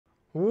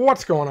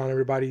What's going on,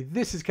 everybody?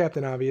 This is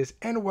Captain Obvious,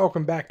 and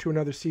welcome back to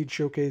another seed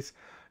showcase.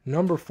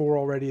 Number 4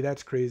 already.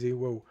 That's crazy.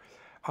 Whoa.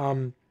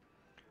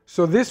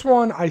 So this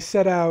one I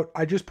set out,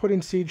 I just put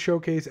in seed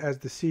showcase as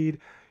the seed.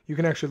 You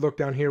can actually look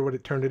down here what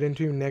it turned it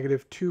into.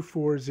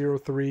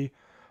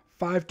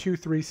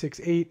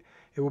 -2403-52368.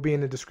 It will be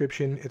in the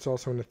description. It's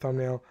also in the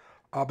thumbnail.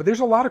 But there's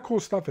a lot of cool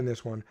stuff in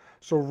this one.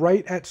 So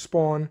right at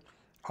spawn,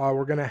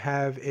 we're going to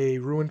have a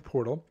ruined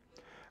portal.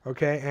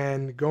 Okay,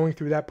 and going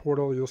through that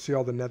portal, you'll see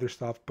all the nether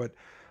stuff, but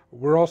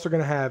we're also going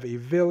to have a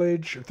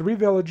village, 3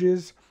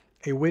 villages,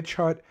 a witch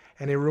hut,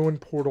 and a ruined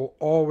portal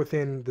all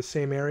within the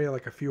same area,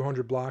 like a few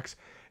hundred blocks.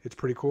 It's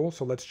pretty cool,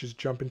 so let's just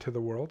jump into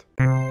the world.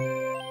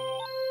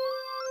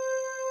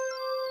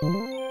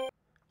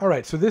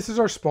 Alright, so this is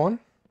our spawn.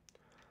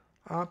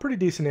 Pretty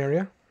decent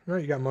area. All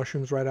right, you got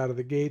mushrooms right out of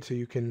the gate, so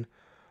you can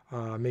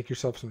make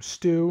yourself some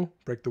stew,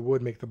 break the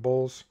wood, make the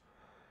bowls.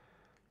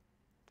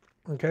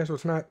 Okay, so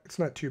it's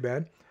not too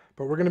bad.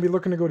 But we're going to be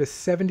looking to go to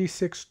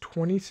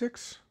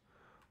 7626,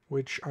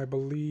 which I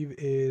believe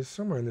is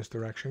somewhere in this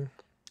direction.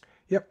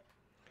 Yep.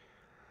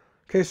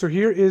 Okay, so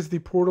here is the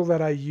portal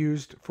that I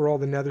used for all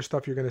the nether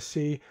stuff you're going to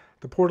see.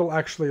 The portal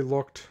actually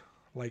looked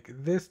like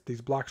this. These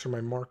blocks are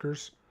my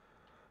markers.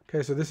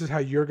 Okay, so this is how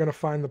you're going to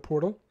find the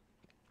portal.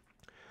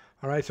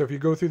 All right, so if you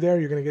go through there,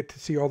 you're going to get to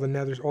see all the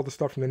nethers, all the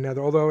stuff from the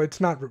nether, although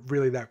it's not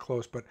really that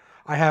close, but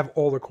I have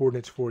all the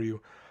coordinates for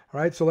you. All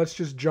right, so let's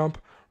just jump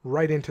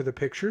right into the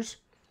pictures.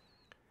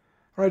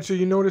 All right, so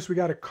you notice we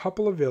got a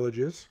couple of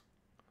villages,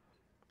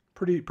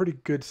 pretty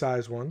good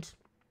sized ones.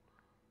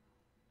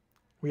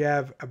 We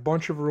have a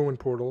bunch of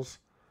ruined portals.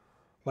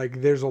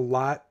 Like there's a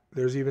lot.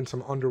 There's even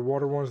some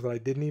underwater ones that I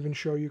didn't even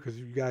show you because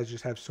you guys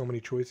just have so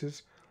many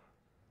choices.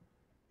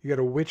 You got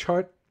a witch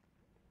hut.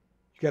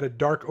 You got a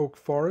dark oak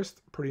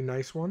forest, pretty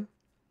nice one.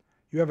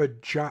 You have a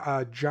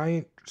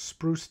giant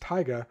spruce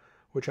taiga,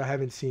 which I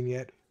haven't seen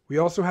yet. We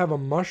also have a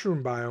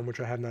mushroom biome, which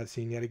I have not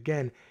seen yet.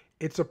 Again,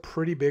 it's a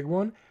pretty big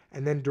one.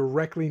 And then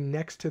directly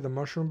next to the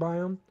mushroom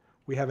biome,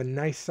 we have a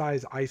nice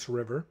size ice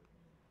river.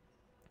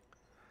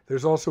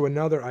 There's also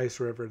another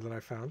ice river that I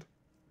found.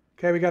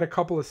 Okay, we got a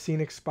couple of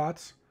scenic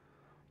spots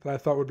that I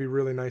thought would be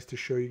really nice to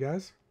show you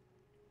guys.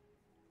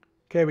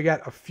 Okay, we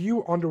got a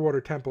few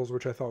underwater temples,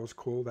 which I thought was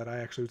cool, that I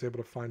actually was able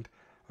to find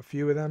a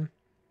few of them.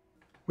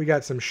 We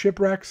got some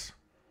shipwrecks.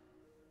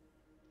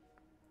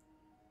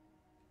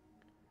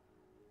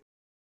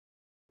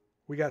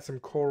 We got some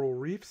coral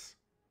reefs.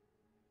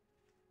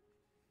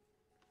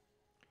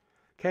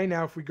 Okay,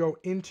 now if we go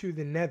into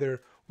the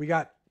nether, we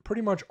got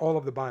pretty much all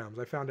of the biomes.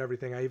 I found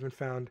everything. I even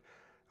found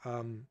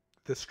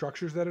the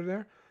structures that are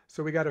there.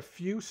 So we got a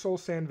few soul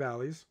sand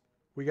valleys.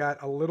 We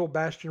got a little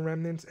bastion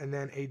remnants and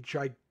then a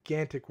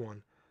gigantic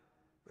one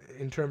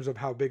in terms of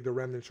how big the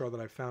remnants are that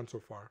I found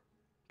so far.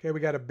 Okay, we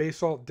got a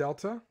basalt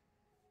delta.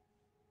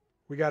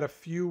 We got a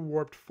few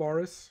warped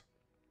forests.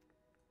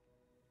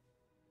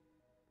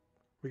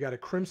 We got a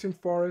crimson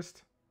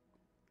forest.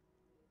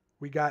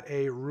 We got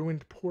a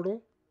ruined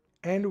portal.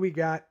 And we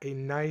got a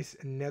nice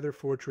nether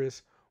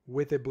fortress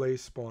with a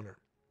blaze spawner.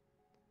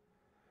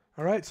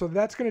 Alright, so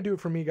that's going to do it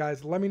for me,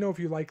 guys. Let me know if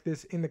you like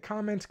this in the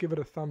comments. Give it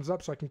a thumbs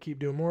up so I can keep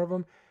doing more of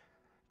them.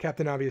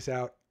 Captain Obvious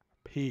out.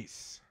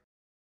 Peace.